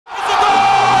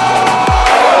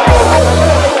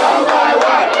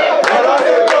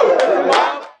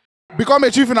become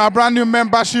a chief in our brand new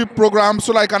membership program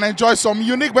so that you can enjoy some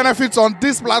unique benefits on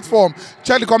this platform.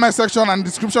 Check the comment section and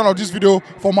description of this video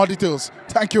for more details.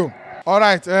 Thank you. All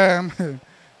right, it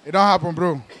don't happen,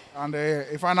 bro. And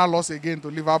a final loss again to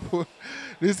Liverpool.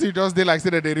 This thing just did like say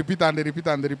that they repeat and they repeat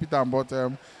and they repeat. But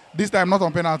this time not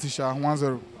on penalty,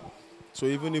 1-0. So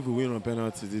even if we win on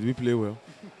penalties, did we play well?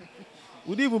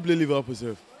 We didn't even play Liverpool,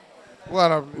 sir.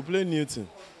 Well, we played Newton.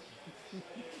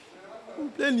 We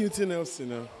played Newton else, you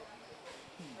know.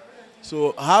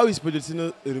 So how is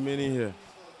Pochettino remaining here?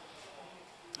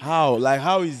 How? Like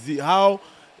how is it? How?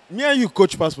 Me and you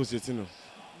coach past Pochettino.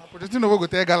 Pochettino will go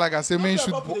tell Gallagher say man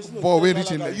shoot ball way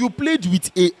reaching there. You played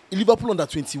with a Liverpool under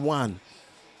 21.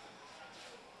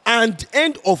 And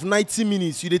end of 90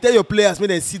 minutes, you tell your players when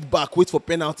they sit back, wait for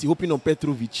penalty, hoping on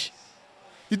Petrovic.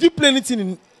 Did you play anything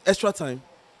in extra time?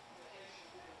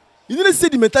 You didn't see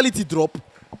the mentality drop.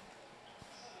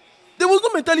 There was no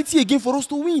mentality again for us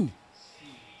to win.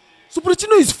 So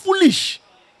Pochettino is foolish.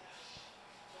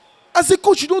 As a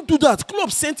coach, you don't do that.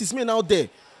 Klopp sent his men out there.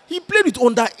 He played with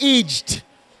underaged.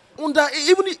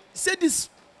 Even he said this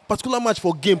particular match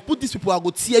for game, put these people, I go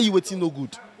tear you waiting no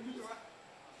good.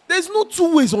 There's no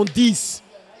two ways on this.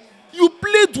 You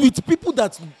played with people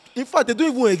that, in fact, they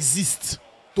don't even exist.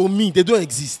 To me, they don't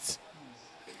exist.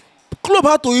 Klopp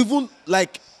had to even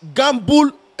like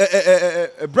gamble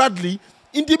Bradley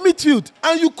in the midfield,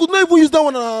 and you could not even use that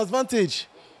one as an advantage.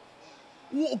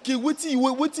 Okay, waiting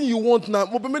you want now.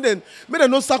 Made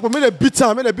them no sack, made them beat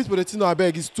him, made them beat Pochettino. I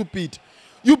beg, it's stupid.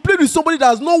 You played with somebody that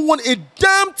has not won a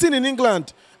damn thing in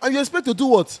England, and you expect to do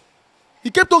what? He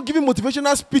kept on giving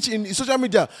motivational speech in social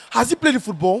media. Has he played the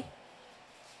football?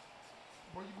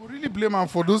 But you could really blame him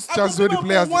for those chances where the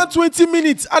players. 120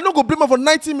 minutes. I'm not going to blame him for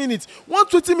 90 minutes.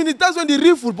 120 minutes, that's when the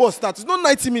real football starts. It's not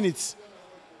 90 minutes.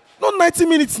 Not 90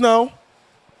 minutes now.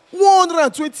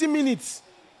 120 minutes.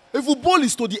 If football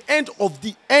is to the end of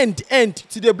the end,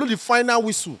 till they blow the final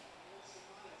whistle.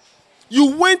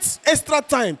 You went extra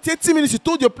time, 30 minutes, you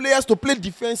told your players to play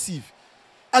defensive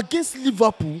against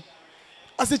Liverpool.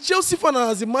 As a Chelsea fan and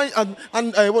as a man,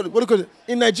 what do you call it?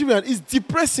 In Nigerian, it's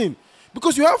depressing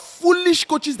because you have foolish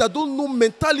coaches that don't know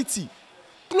mentality.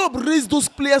 Club raised those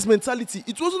players' mentality.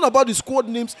 It wasn't about the squad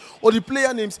names or the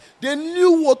player names. They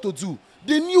knew what to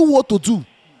do.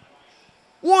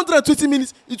 120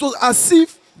 minutes, it was as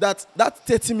if that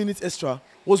 30 minutes extra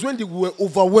was when they were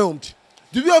overwhelmed.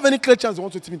 Did we have any clear chance in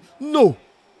 120 minutes? No.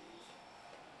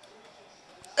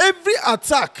 Every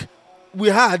attack we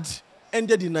had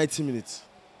ended in 90 minutes.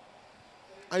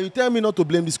 And you tell me not to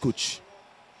blame this coach.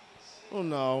 Oh,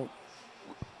 no.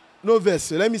 No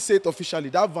verse. Let me say it officially.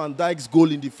 That Van Dijk's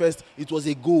goal in the first, it was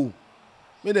a goal.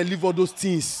 When they leave all those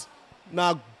things.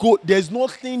 Now, go. There's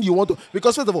nothing you want to...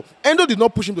 Because, first of all, Endo did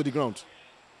not push him to the ground.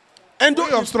 Endo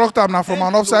obstructed him now from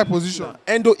an offside position.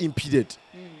 Endo impeded.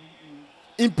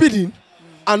 Impeding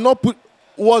and not put...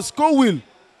 Was Cole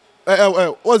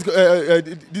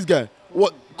this guy?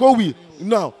 What Cole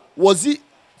now, was he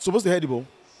supposed to head the ball?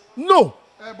 No.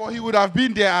 But he would have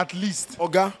been there at least.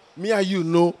 Oga, me and you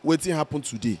know what happened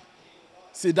today.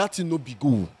 Say that thing no be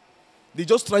goal. They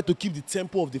just try to keep the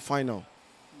tempo of the final.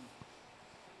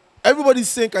 Everybody's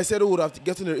saying Caicedo would have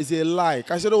gotten there. It's a lie.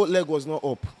 Caicedo's leg was not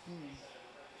up.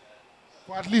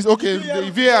 But at least, okay, the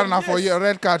VAR now for a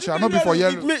red card, not before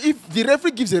yellow. If the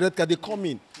referee gives a red card, they come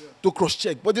in to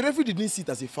cross-check. But the referee didn't see it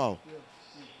as a foul.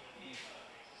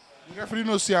 The referee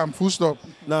no see him, full stop.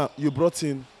 Now, you brought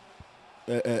in,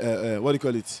 what do you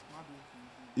call it?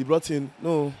 You brought in,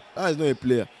 no, that is not a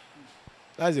player.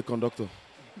 That is a conductor.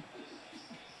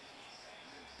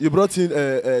 You brought in,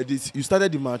 you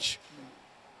started the match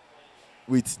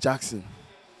with Jackson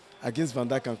against Van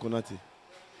Dijk and Konate.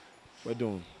 Well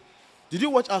done. Did you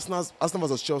watch Arsenal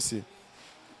versus Chelsea?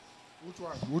 Which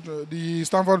one? The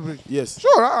Stamford Bridge? Yes.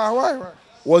 Sure, why?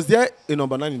 Was there a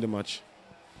number 9 in the match?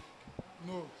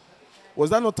 No. Was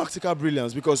that not tactical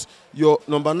brilliance? Because your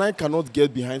number 9 cannot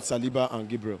get behind Saliba and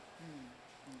Gabriel.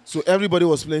 So everybody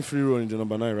was playing free role in the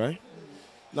number 9, right?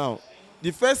 Now,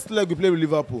 the first leg we played with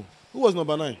Liverpool, who was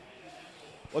number 9?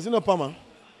 Was it not Palmer?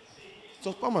 It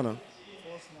was Palmer now.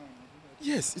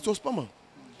 Yes, it was Palmer.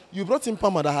 You brought in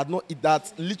Palmer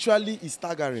that literally is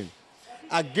staggering.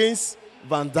 Against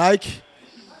Van Dijk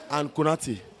and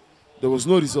Konate, there was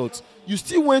no result. You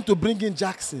still went to bring in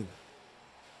Jackson.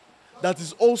 That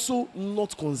is also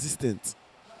not consistent.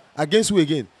 Against who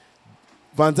again?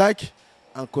 Van Dijk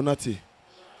and Konate.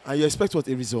 And you expect what?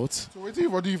 A result? So waiting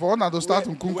for the one to start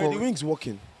from Kunko. Were the wings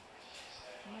working?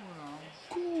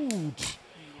 Good.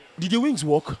 Did the wings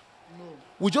work? No.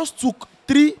 We just took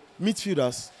 3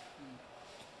 midfielders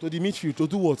to the midfield to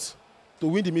do what? To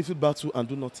win the midfield battle and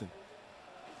do nothing.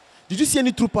 Did you see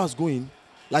any through pass going?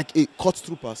 Like a cut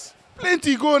through pass?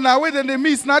 Plenty go now. Where then they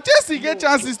miss. Now Chelsea get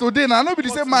chances today. Now nobody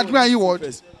the same match me and you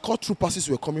watch. Cut through passes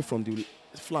were coming from the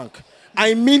flank.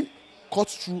 I mean, cut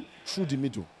through the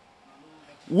middle.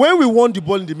 When we won the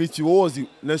ball in the midfield, what was the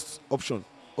next option?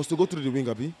 Was to go through the wing,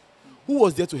 Abi? Who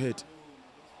was there to head?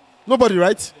 Nobody,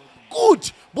 right? Good.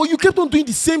 But you kept on doing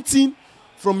the same thing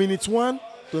from minute 1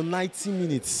 to 90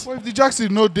 minutes. Well, if the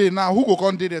Jackson no day now, who go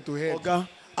come there to head? Okay.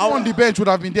 Who on the bench would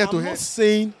have been there to I'm head? not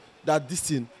saying that this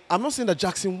thing. I'm not saying that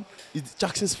Jackson is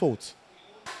Jackson's fault.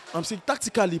 I'm saying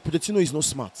tactically, Pochettino is not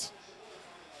smart.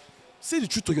 Say the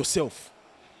truth to yourself.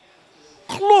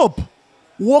 Club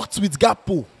worked with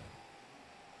Gakpo.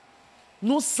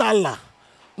 No Salah,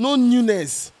 no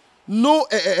Nunes, no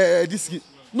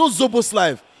no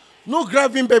Zoboslai, no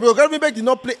Gravenberg. Gravenberg did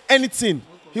not play anything.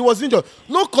 He was injured.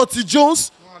 No Curtis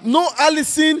Jones, no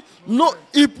Alisson, no.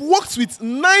 He works with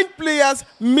 9 players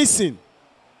missing.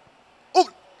 Oh,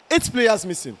 8 players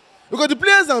missing. Because the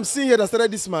players I'm seeing here that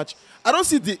started this match, I don't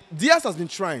see Diaz has been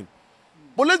trying.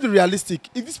 But let's be realistic.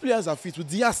 If these players are fit, will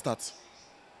Diaz start?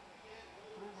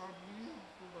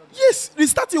 Yes,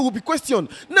 restarting will be questioned.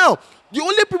 Now, the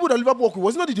only people that Liverpool work with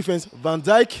was not the defense, Van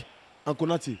Dijk and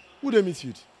Konate. Who they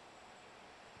midfield?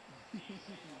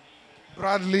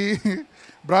 Bradley,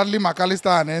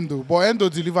 McAllister, and Endo. But Endo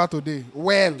delivered today.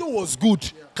 Well, Endo was good.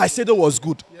 Caicedo was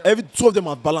good. Every 2 of them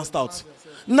are balanced out.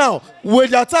 Now, were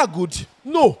the attack good?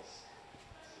 No.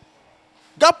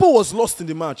 Gakpo was lost in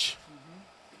the match.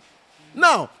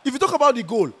 Now, if you talk about the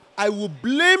goal, I will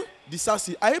blame the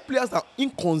Disasi. I hate players that are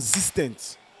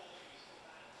inconsistent.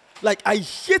 Like, I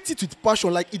hate it with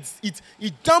passion. Like, it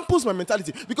dampens my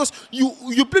mentality. Because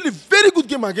you played a very good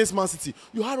game against Man City.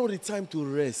 You had all the time to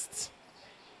rest.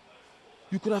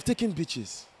 You could have taken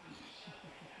bitches.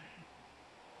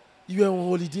 You were on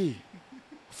holiday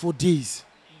for days.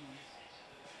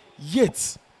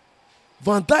 Yet,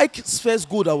 Van Dijk's first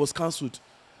goal that was cancelled.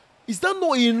 Is that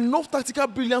not enough tactical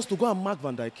brilliance to go and mark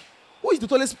Van Dijk? Who is the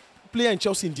tallest player in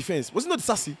Chelsea in defense? Was it not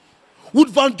Disasi? Would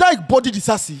Van Dijk body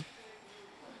Disasi?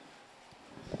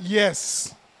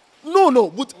 yes. No.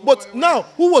 But now,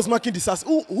 who was marking Disasi?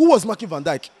 Who was marking Van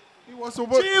Dijk? He was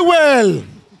supposed. Chilwell.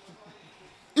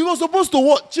 He was supposed to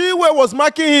what? Chilwell was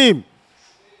marking him.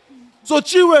 So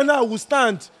Chilwell now will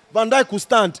stand. Van Dijk will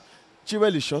stand.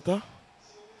 Chilwell is shorter.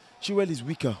 Chilwell is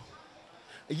weaker.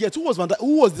 Yet, who was Van Dijk?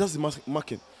 Who was Disasi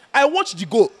marking? I watched the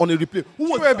goal on a replay.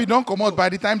 Who was Chilwell be don't come out by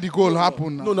the time the goal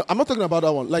happened. No, I'm not talking about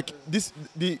that one. Like this,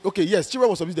 okay, yes, Chilwell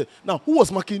was obviously there. Now, who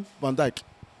was marking Van Dijk?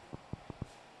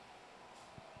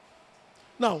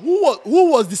 Now,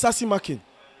 who was Disasi marking?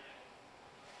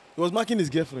 He was marking his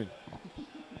girlfriend.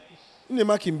 In the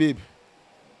marking babe.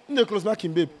 In the close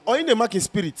marking babe. Or in the marking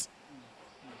spirit.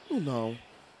 No, now.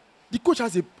 The coach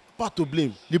has a part to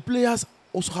blame. The players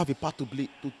also have a part to blame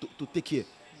to take care.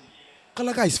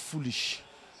 Gallagher is foolish.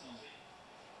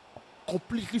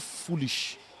 Completely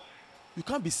foolish. You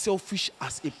can't be selfish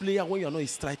as a player when you're not a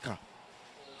striker.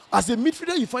 As a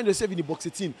midfielder, you find yourself in the box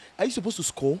 18. Are you supposed to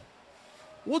score?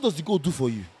 What does the goal do for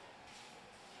you?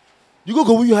 The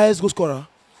goal win your highest goal scorer.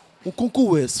 Nkunku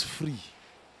was free.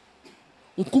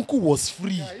 Nkunku was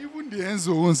free. Yeah, even the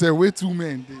Enzo won't say way too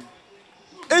many.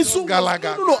 Enzo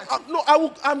Gallagher.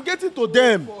 I'm getting to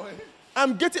them.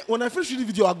 When I finish the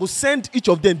video, I go send each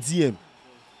of them DM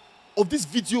of this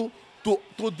video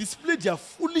to display their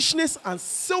foolishness and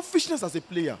selfishness as a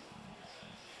player.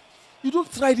 You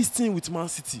don't try this thing with Man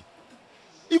City.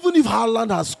 Even if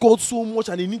Haaland has scored so much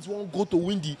and he needs one goal to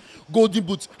win the Golden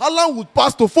Boot, Haaland would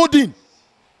pass to Foden.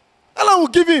 Haaland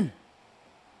would give him.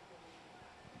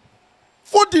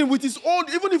 Foden with his own,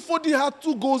 even if Foden had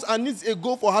 2 goals and needs a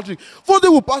goal for hat-trick, Foden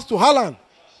will pass to Haaland.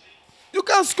 You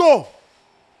can't score.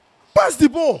 Pass the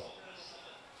ball.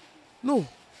 No.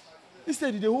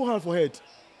 Instead, they hold hand for head.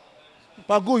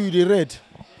 Pago, you the red.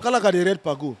 Gallagher the red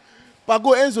Pago.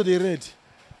 Pago, Enzo the red.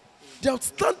 The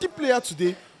outstanding player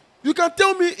today, you can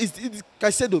tell me it's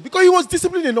Caicedo because he was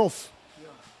disciplined enough.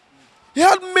 He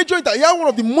had he had one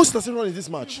of the most successful runs in this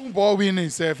match. Even ball winning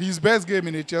himself. His best game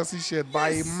in a Chelsea shirt by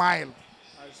a mile.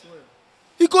 I swear.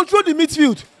 He controlled the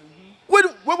midfield.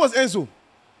 Where was Enzo?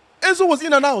 Enzo was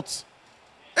in and out.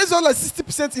 Enzo had like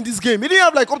 60% in this game. He didn't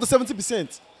have like up to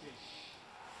 70%.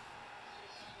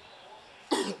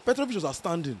 Petrovic was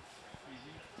outstanding.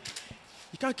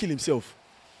 He can't kill himself.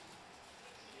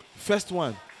 First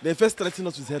one. Then first threatening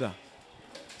us with header.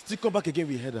 Still come back again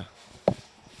with header.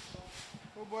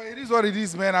 Oh boy, it is what it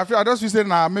is, man. I just feel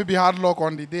saying maybe hard luck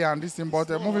on the day and this thing, but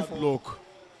moving forward.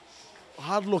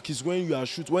 Hard luck is when you are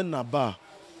shoot when Nabar.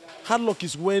 Hard luck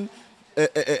is when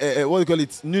what do you call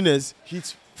it? Nunes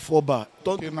hits 4 bar.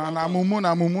 Okay,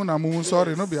 Mumu.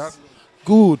 Sorry, no be hard.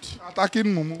 Good. Attacking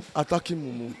Mumu. Attacking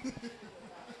Mumu.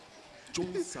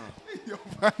 Johnson. Your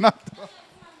final thought.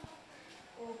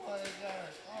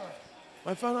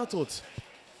 My final thought.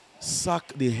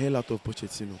 Sack the hell out of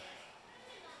Pochettino.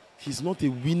 He's not a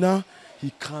winner.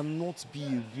 He cannot be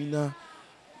a winner.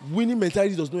 Winning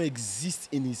mentality does not exist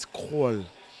in his call.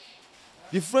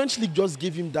 The French league just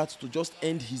gave him that to just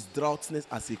end his droughtness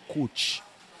as a coach.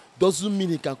 Doesn't mean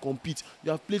he can compete.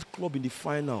 You have played club in the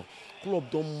final.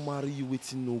 Club don't marry you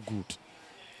waiting no good.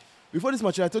 Before this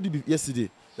match, I told you yesterday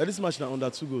that this match now under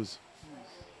 2 goals.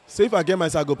 So if I get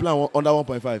myself, I go play under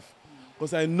 1.5.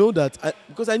 Because I know that,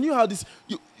 because I knew how this,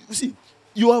 you see,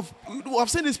 you have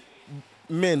seen these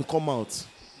men come out.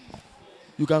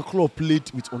 You can club played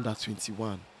with under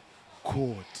 21.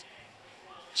 God.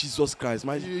 Jesus Christ.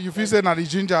 You feel say that the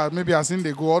ginger, maybe I seen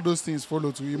they go, all those things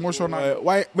follow to emotional.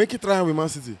 Why make it try with Man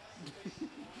City?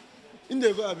 In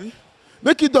the go, Abi.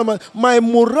 Make it done. My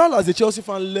morale as a Chelsea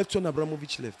fan left when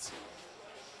Abramovich left.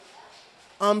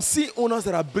 I'm seeing owners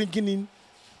that are bringing in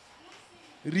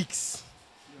risks.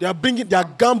 They are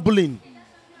gambling.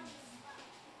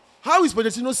 How is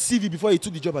Pochettino's CV before he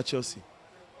took the job at Chelsea?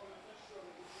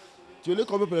 Jole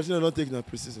Kobe Pochettino not taking that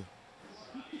precision.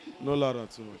 No louder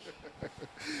too much.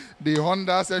 The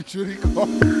Honda Century Cup.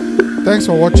 Thanks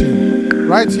for watching.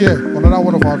 Right here, another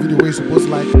one of our videos where you're supposed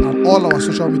to like, and all our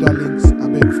social media links. I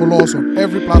mean, follow us on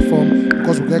every platform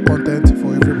because we get content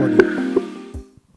for everybody.